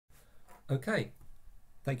Okay,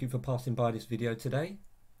 thank you for passing by this video today.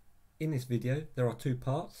 In this video there are two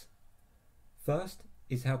parts. First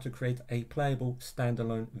is how to create a playable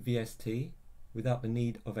standalone VST without the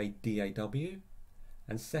need of a DAW,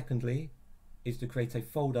 and secondly is to create a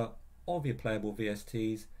folder of your playable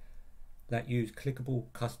VSTs that use clickable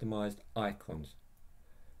customized icons.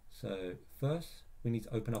 So first we need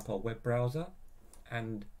to open up our web browser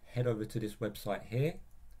and head over to this website here.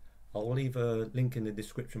 I'll leave a link in the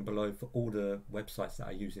description below for all the websites that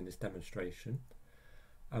I use in this demonstration.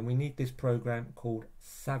 And we need this program called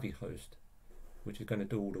Savihost, which is going to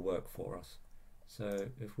do all the work for us. So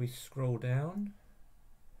if we scroll down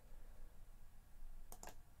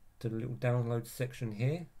to the little download section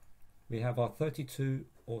here, we have our 32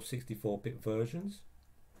 or 64-bit versions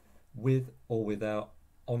with or without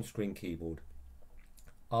on-screen keyboard.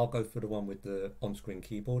 I'll go for the one with the on-screen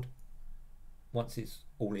keyboard. Once it's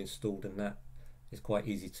all installed and that, it's quite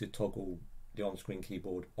easy to toggle the on-screen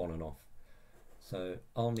keyboard on and off. So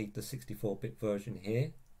I'll need the 64-bit version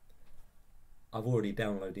here. I've already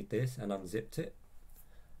downloaded this and unzipped it.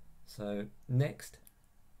 So next,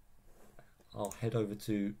 I'll head over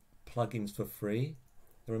to plugins for free.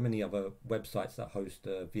 There are many other websites that host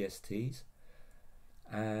VSTs,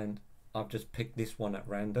 and I've just picked this one at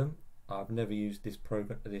random. I've never used this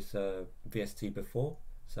program, this VST before,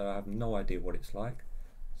 so I have no idea what it's like.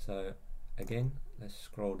 So again, let's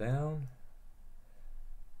scroll down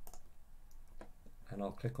and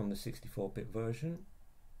I'll click on the 64-bit version.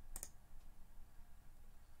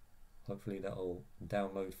 Hopefully that'll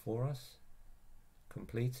download for us.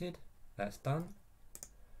 Completed. That's done.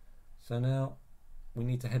 So now we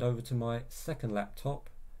need to head over to my second laptop,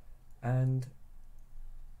 and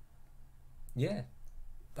yeah,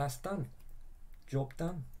 that's done. Job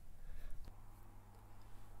done.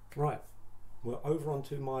 Right, we're over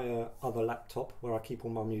onto my other laptop where I keep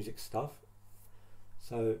all my music stuff.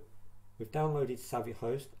 So we've downloaded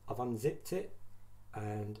Savihost, I've unzipped it,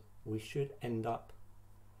 and we should end up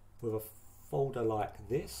with a folder like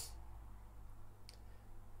this.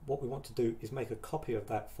 What we want to do is make a copy of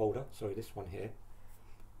that folder, sorry, this one here.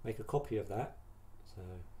 Make a copy of that. So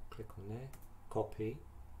click on there, copy,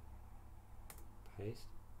 paste.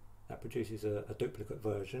 That produces a duplicate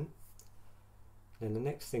version. Then the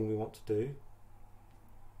next thing we want to do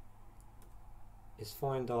is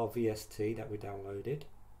find our VST that we downloaded.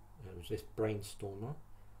 It was this Brainstormer.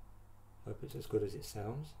 Hope it's as good as it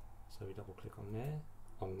sounds. So we double click on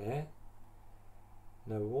there.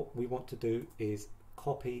 Now what we want to do is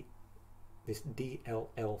copy this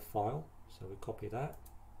DLL file. So we copy that.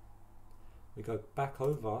 We go back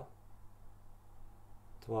over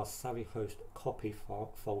to our Savihost copy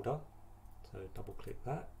folder. So double click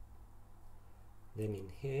that. Then in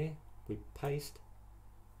here we paste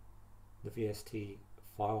the VST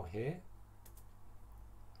file here.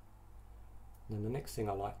 And then the next thing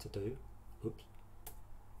I like to do,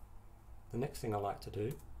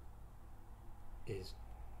 is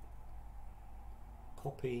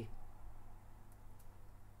copy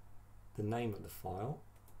the name of the file,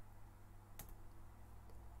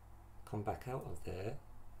 come back out of there,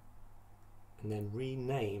 and then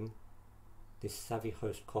rename this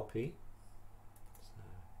Savihost copy.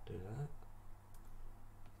 Do that,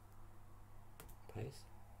 paste.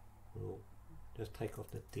 We'll just take off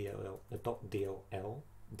the DLL, the .dll,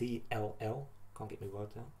 can't get my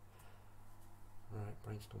words out. Alright,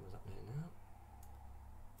 Brainstormer's up there now.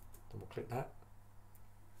 Double click that.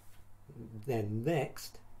 Then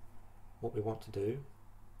next, what we want to do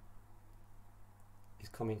is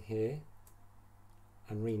come in here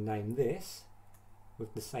and rename this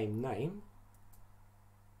with the same name.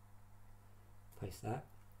 Paste that.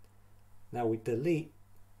 Now we delete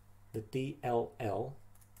the DLL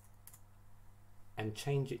and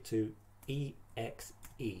change it to EXE.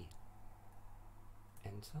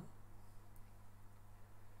 Enter.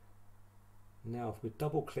 Now if we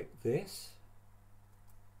double click this,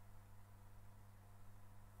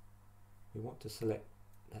 we want to select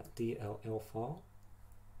that DLL file,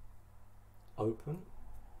 open.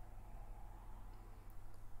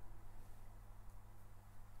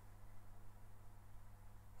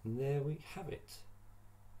 And there we have it.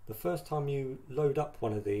 The first time you load up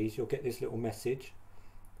one of these, you'll get this little message.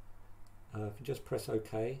 If you just press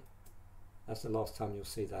OK, that's the last time you'll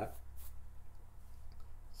see that.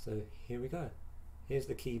 So here we go. Here's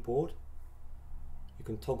the keyboard. You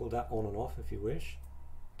can toggle that on and off if you wish.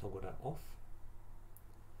 Toggle that off.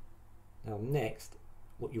 Now next,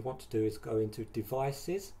 what you want to do is go into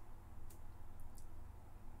Devices,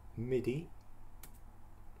 MIDI,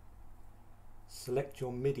 select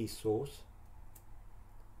your MIDI source.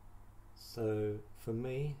 So for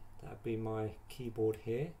me, That'd be my keyboard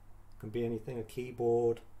here. Can be anything, a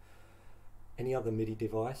keyboard, any other MIDI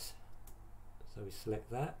device. So we select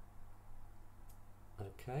that.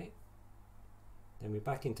 Okay. Then we're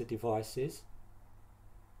back into devices.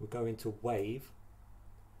 We'll go into wave.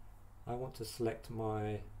 I want to select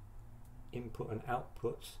my input and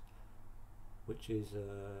outputs, which is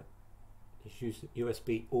a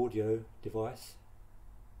USB audio device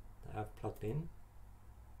that I've plugged in.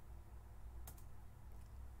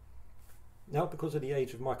 Now, because of the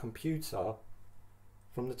age of my computer,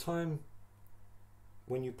 from the time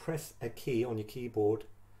when you press a key on your keyboard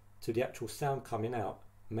to the actual sound coming out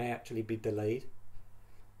may actually be delayed.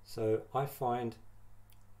 So I find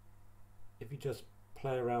if you just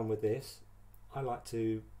play around with this, I like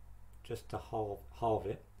to just to halve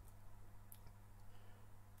it.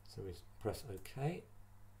 So we press OK.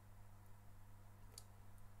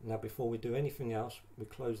 Now before we do anything else, we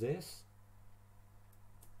close this.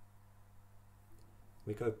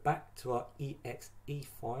 We go back to our exe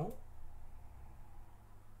file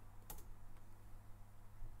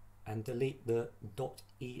and delete the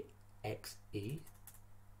 .exe.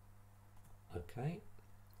 Okay.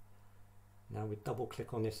 Now we double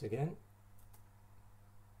click on this again.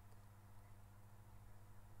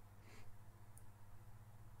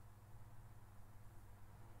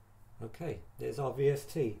 Okay, there's our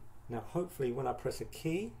VST. Now hopefully when I press a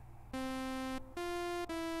key,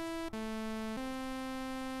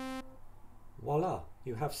 voila,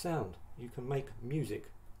 you have sound. You can make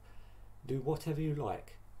music, do whatever you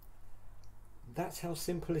like. That's how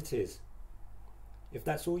simple it is. If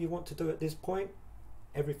that's all you want to do at this point,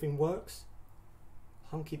 everything works.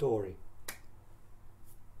 Hunky-dory.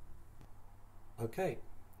 Okay,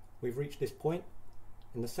 we've reached this point.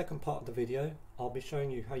 In the second part of the video, I'll be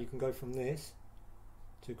showing you how you can go from this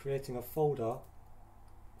to creating a folder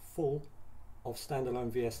full of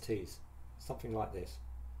standalone VSTs, something like this.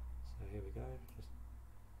 So here we go, just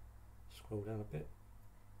scroll down a bit.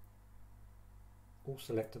 All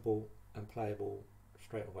selectable and playable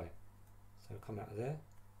straight away. So come out of there.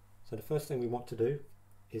 So the first thing we want to do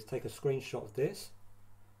is take a screenshot of this.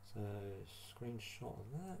 So screenshot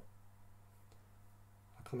of that.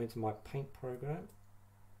 I come into my paint program.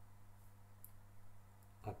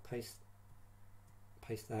 I paste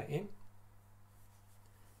that in.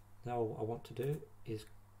 Now what I want to do is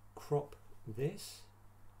crop this.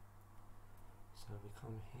 So we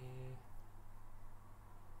come here.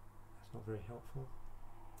 That's not very helpful.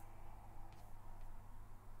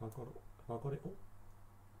 Have I got it all?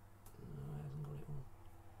 No, I haven't got it all.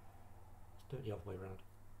 Let's do it the other way around.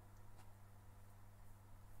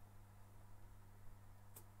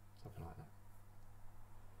 Something like that.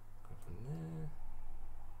 Go from there.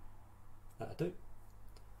 That'll do.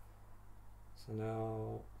 So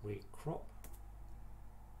now we crop.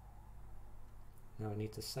 Now I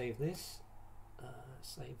need to save this.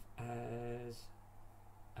 Save as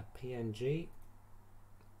a PNG.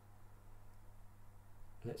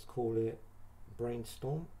 Let's call it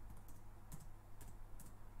Brainstorm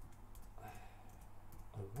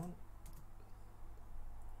 01.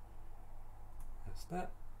 That's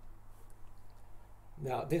that.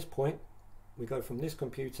 Now at this point we go from this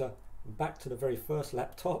computer back to the very first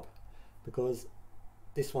laptop, because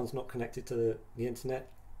this one's not connected to the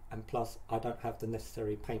internet, and plus I don't have the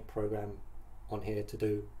necessary paint program on here to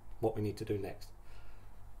do what we need to do next.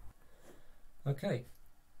 Okay,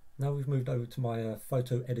 now we've moved over to my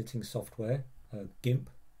photo editing software, GIMP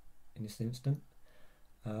in this instant.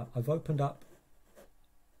 I've opened up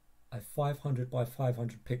a 500 by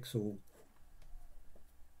 500 pixel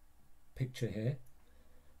picture here,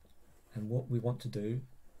 and what we want to do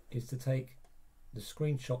is to take the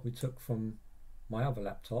screenshot we took from my other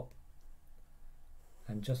laptop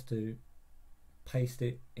and just to paste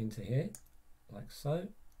it into here like so,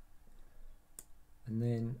 and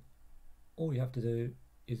then all you have to do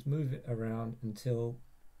is move it around until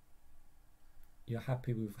you're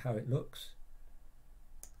happy with how it looks,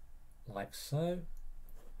 like so.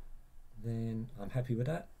 Then I'm happy with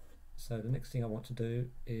that. So the next thing I want to do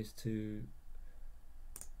is to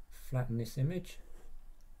flatten this image,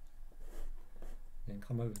 then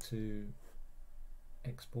come over to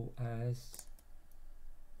export as,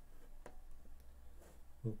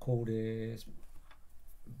 we'll call this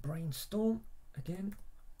Brainstorm again,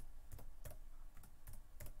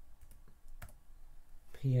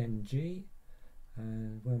 PNG,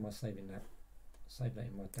 and where am I saving that? Save that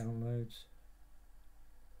in my downloads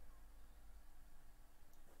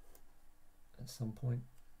at some point.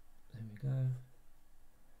 There we go.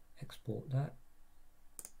 Export that.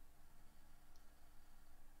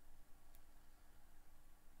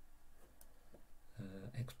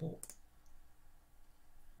 export,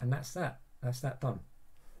 and that's that done.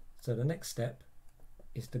 So the next step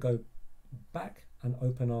is to go back and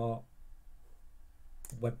open our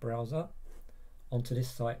web browser onto this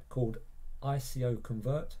site called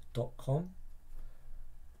icoconvert.com,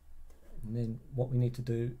 and then what we need to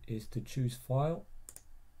do is to choose File,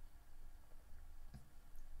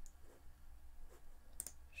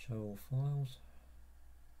 Show all files,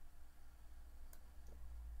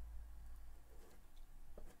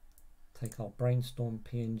 take our brainstorm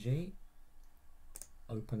PNG,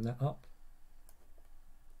 open that up,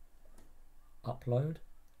 upload,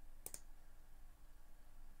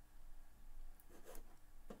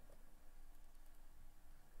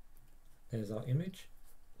 there's our image.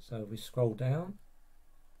 So we scroll down.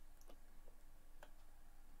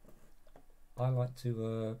 I like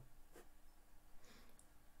to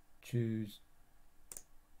choose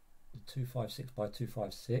the 256 by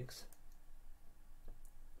 256,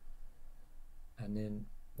 and then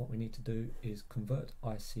what we need to do is convert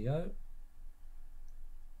ICO,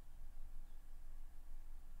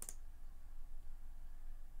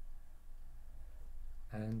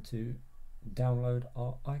 and to download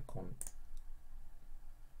our icon,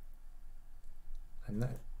 and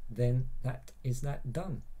that is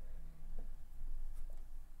done.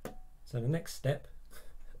 So the next step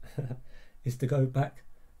is to go back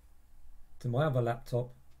to my other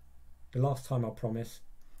laptop, the last time I promised,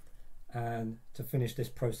 and to finish this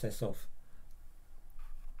process off.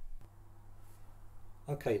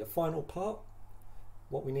 Okay, the final part,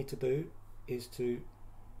 what we need to do is to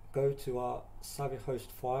go to our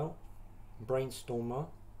Savihost file, Brainstormer,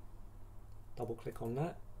 double click on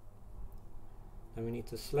that, and we need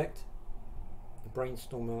to select the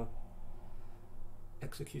Brainstormer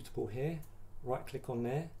executable here, right click on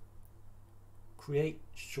there, create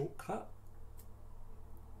shortcut.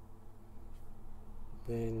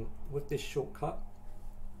 Then with this shortcut,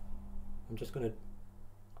 I'm just going to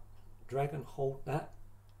drag and hold that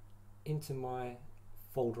into my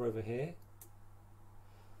folder over here.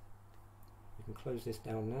 You can close this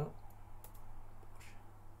down now,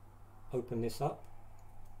 open this up,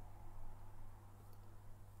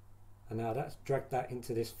 and now that's dragged that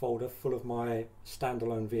into this folder full of my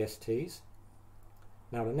standalone VSTs.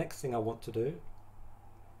 Now the next thing I want to do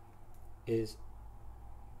is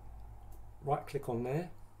right click on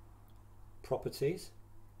there, properties,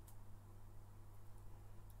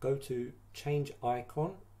 go to change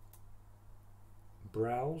icon,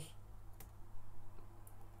 browse,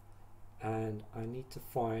 and I need to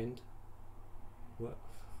find, well,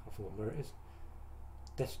 I forgot where it is,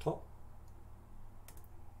 desktop.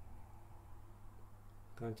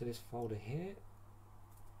 Go into this folder here,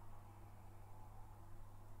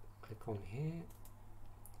 click on here.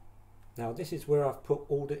 Now this is where I've put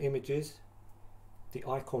all the images, the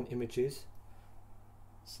icon images.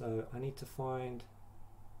 So I need to find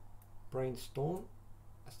Brainstorm,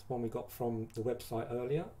 that's the one we got from the website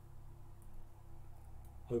earlier.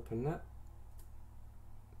 Open that.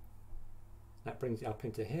 That brings it up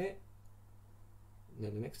into here. And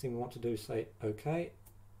then the next thing we want to do is say OK,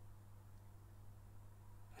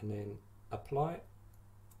 and then apply,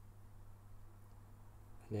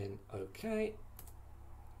 and then OK,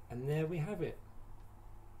 and there we have it.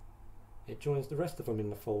 It joins the rest of them in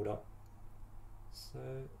the folder. So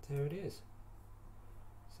there it is.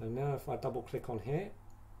 So now if I double click on here,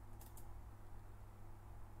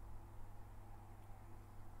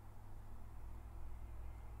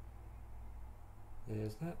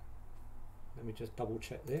 there's that. Let me just double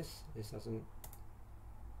check this. This doesn't,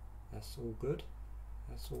 that's all good.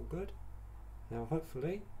 That's all good. Now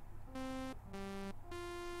hopefully,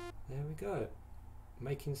 there we go.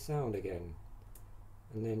 Making sound again.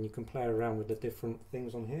 And then you can play around with the different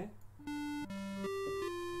things on here.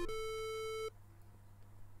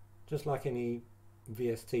 Just like any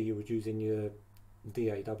VST you would use in your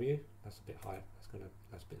DAW. That's a bit high.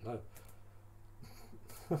 That's a bit low.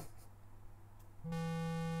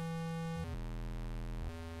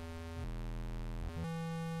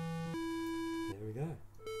 There we go.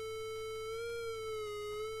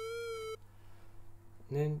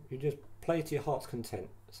 And then you just play to your heart's content.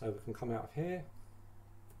 So we can come out of here.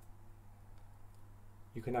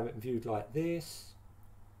 You can have it viewed like this,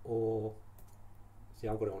 or see,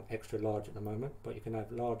 I've got it on extra large at the moment, but you can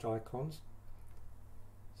have large icons.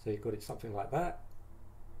 So you've got it something like that.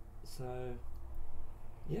 So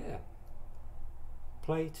yeah,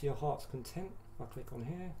 play to your heart's content. If I click on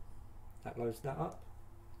here, that loads that up.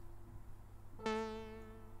 There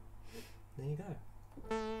you go.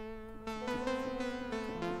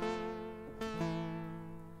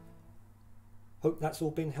 Hope that's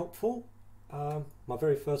all been helpful. my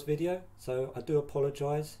very first video, so I do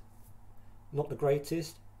apologise. Not the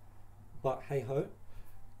greatest, but hey ho.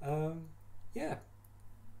 Yeah,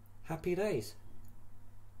 happy days.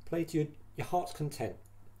 Play to your heart's content.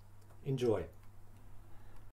 Enjoy.